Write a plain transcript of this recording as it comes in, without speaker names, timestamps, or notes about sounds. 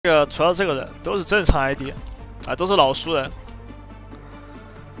这个除了这个人都是正常 ID， 啊，都是老熟人。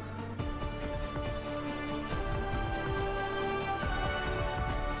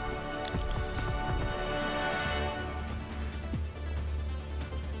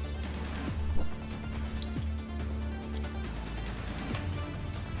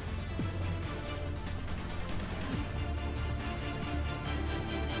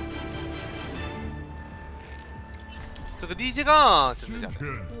这个低阶杠真的假的？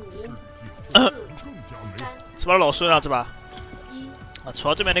是吧？老熟人啊，是吧？啊，除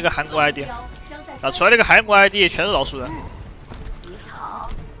了这边那个韩国 ID， 啊，除了那个韩国 ID 全是老熟人。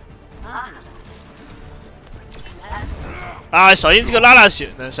啊，小英这个拉拉系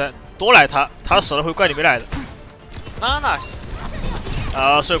人生多来他死了会怪你没来的。那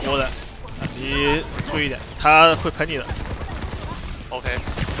啊，是国人，你注意点，他会喷你的。OK，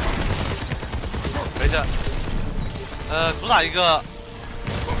 没事。主打一个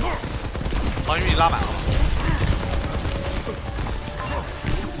防御力拉满了。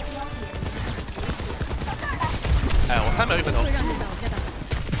哎，我3秒1分头。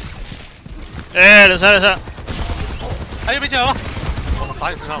哎，冷山，哎，又被进来了！我打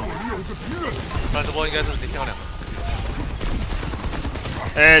你身上了。看直播应该是得先我2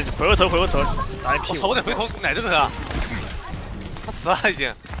个。哎，回过头，打你屁股！我得回头奶这个人啊！他死了已经。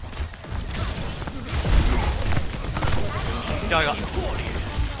掉一个。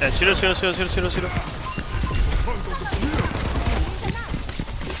哎，去了！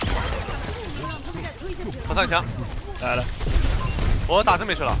我上枪。来了。我打正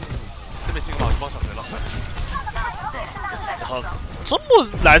面去了，这边进个帮小锤了。好，这么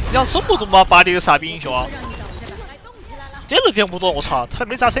来，要这么多吗？巴黎的傻逼英雄啊！点都点不动，我操，他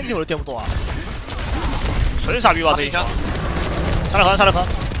没砸身体我都点不动啊！纯傻逼吧这一枪！杀了坑！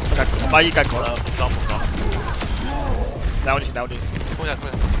把1干够了，不高。来我就行。冲下！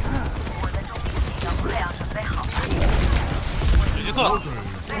已经错了。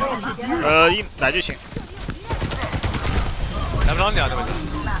一来就行。来不着你啊，这位置，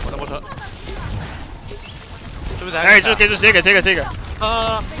我的摩托车。是不是？哎，就给这个。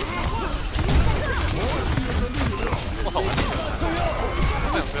啊！我操！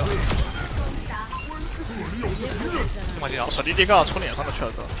不要！我操，你这个冲脸上都去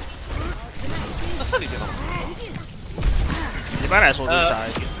了都。这是理解吗？一般来说都是加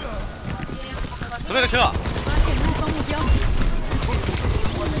ID。这边的 Q 啊！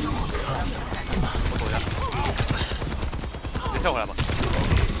我走一下，别跳回来吧。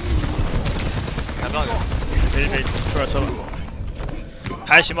来不让你。可以，出点车了。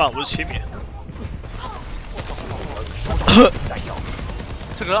还行吧，57米。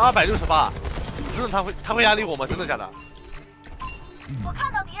这个268，真的他会压力我吗？真的假的？我看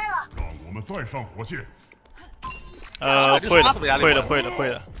到敌人了。让我们再上火线。会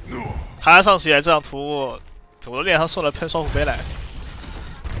的。他上次也这张图，我的脸上送了喷双虎杯来。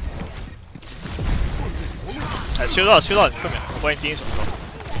哎，修到你后面，我帮你盯手。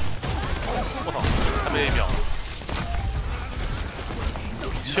我操，还没1秒。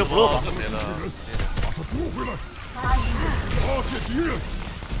修不动吧？特别的。把他夺回来！发现敌人！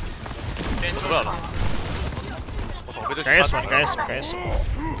边出来了。我操，被这赶紧死！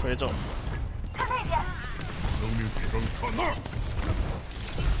推中。生命体征全那儿。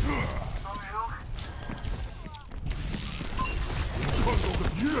看到个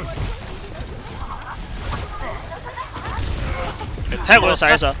敌人。泰国人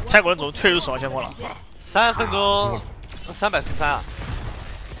啥意思？泰国人怎么退入死亡前锋了？3分钟343啊！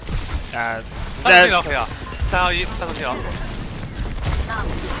啊，在治疗可以啊，321，3分治疗。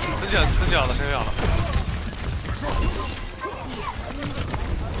升级了。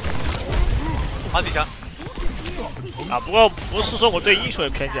好底下。啊，不过不是说我对英雄有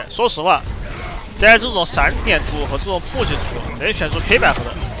偏见，说实话，在这种3点图和这种破解图，能选出黑白盒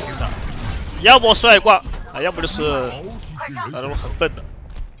的，要么帅挂啊，要么就是那种很笨的。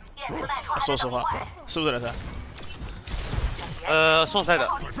说实话，是不是人生？说实在的，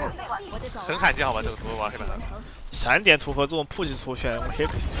很罕见好吧？这个图玩黑白盒。3点图和这种破解图选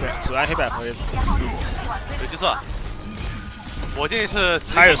只按黑白盒那种。有计算。我建议是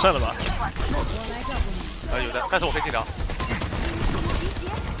还有剩的吧？有的，但是我可以治疗。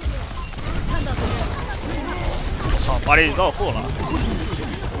操，把你绕后了。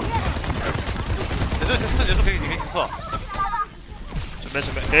这结束可以，你可以计错。准备，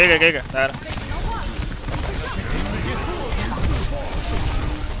给来了。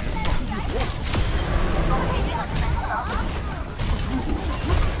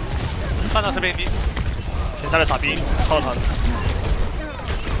放到这边低。天才的傻逼，操他的！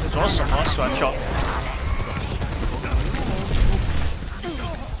装什么？喜欢跳。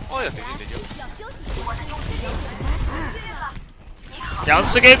要得劲的就。样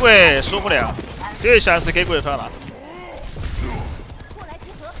式给过舒服的，这算是给过分了。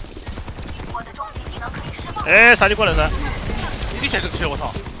哎，杀你过来噻！一拳就吃，我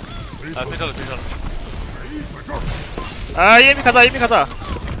操！推车了，推车了。啊，也没看到，也没看到。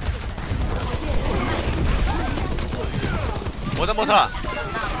我在摩擦。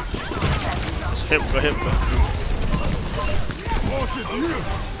黑五个，黑五个。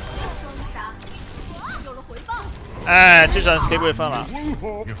哎，这算是给过分了。你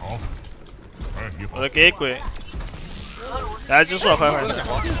好，哎，你好我，的给过。哎，就说快快。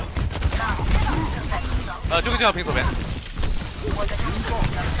就跟这样拼左边。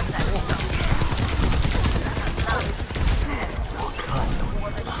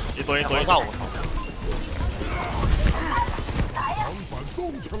一多一多一上多。我操！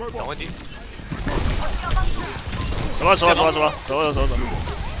动起来吧！小问题。走吧走吧走吧走吧走走走走，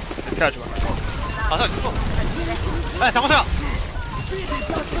跳下去吧。马上你做。哎，闪过去了。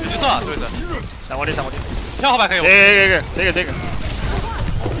有去做，对的。闪过去闪过去。跳后排可以。给这个。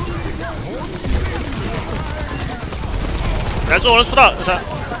来做我能出道，这是。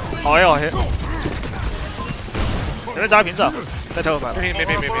好黑好黑。这边扎瓶子，再跳后排。没。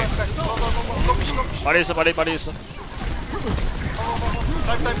巴黎斯巴黎斯。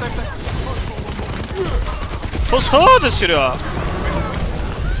拖车这去了。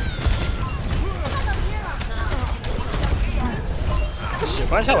喜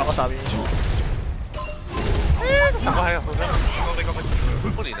欢下玩个傻逼英雄。闪过还有后边。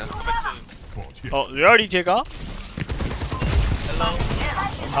不理的。抱歉，哦，瑞尔理解高。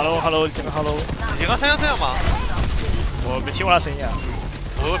 Hello， 这个 Hello。你刚才这样吗？我没听过他声音啊。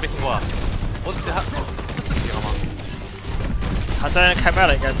我也没听过。我对他不是你了吗？他在开麦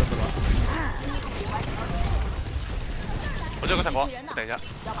了，应该真的吧？我这有个闪光，等一下。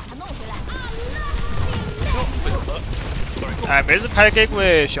哎，妹子牌给国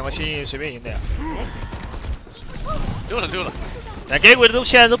选个星随便赢的呀。溜了。但给国的都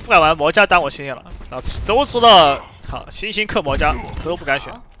现在都不敢玩魔家当我星星了，啊，都知道好星星克魔家都不敢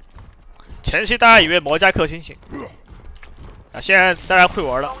选。前期大家以为魔家克星星，啊，现在大家会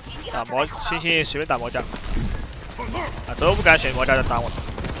玩了，啊，星星随便打魔家，啊，都不敢选魔家来打我了。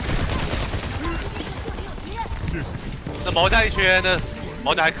那毛家一圈，那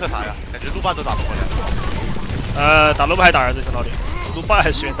毛家还克啥呀？感觉路霸都打不过来。打罗布还打儿子，讲道理，路霸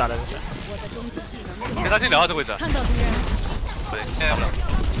还是随便打的噻。跟他先聊这个位置。对，要不了。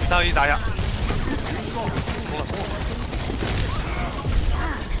3、2、1，打一下。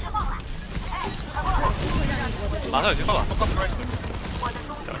马上有机会了。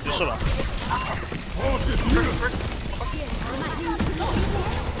结束了。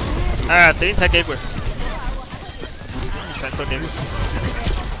哎，这才给鬼。 全都给我！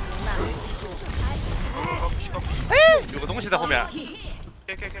哎，有个东西在后面。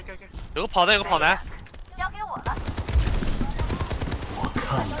给。有个跑男，交给我了。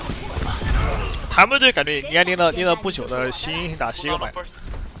他们队感觉应该练了不久的新打西格玛，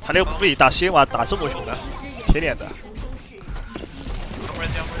他那个不比打西格玛打这么凶的，铁脸的。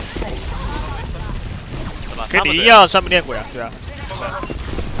跟你一样专门练过呀，对啊。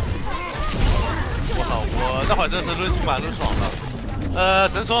我操，我那会儿真是抡西格玛抡爽了。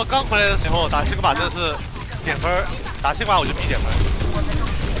只能说刚回来的时候打西格玛真是减分，打西格玛我就必减分。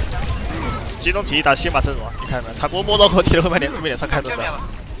集中体力打西格玛阵容，你看没？他给我摸到后贴了后面脸，这边脸上看着的。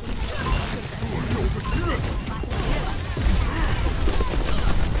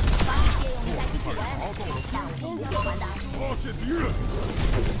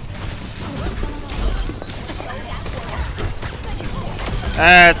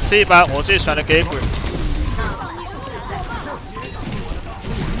哎，吃一把我最喜欢的给鬼。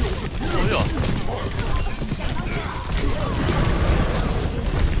哎呦！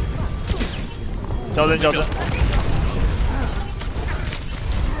校正。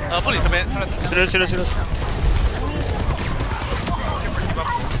不理这边。去了。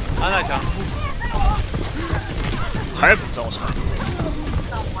安那枪。还是不知道我操！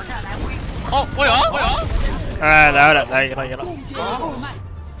哦，我有。哎，来赢了。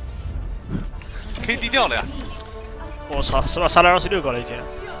KD 掉了呀！我操，是吧？杀了26个了已经。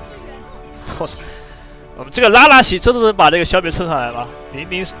我操！我们这个拉拉系真的能把这个小米撑上来了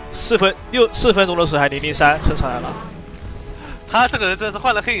，4分钟的时候还003撑上来了。他这个人真是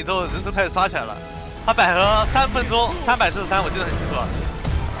换了黑影之后，人都开始刷起来了。他百合3分钟343，我记得很清楚。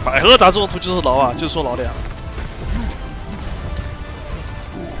百合打这种图就是牢啊，就是说牢的呀。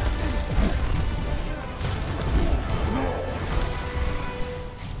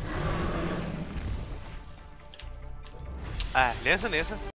哎，连胜。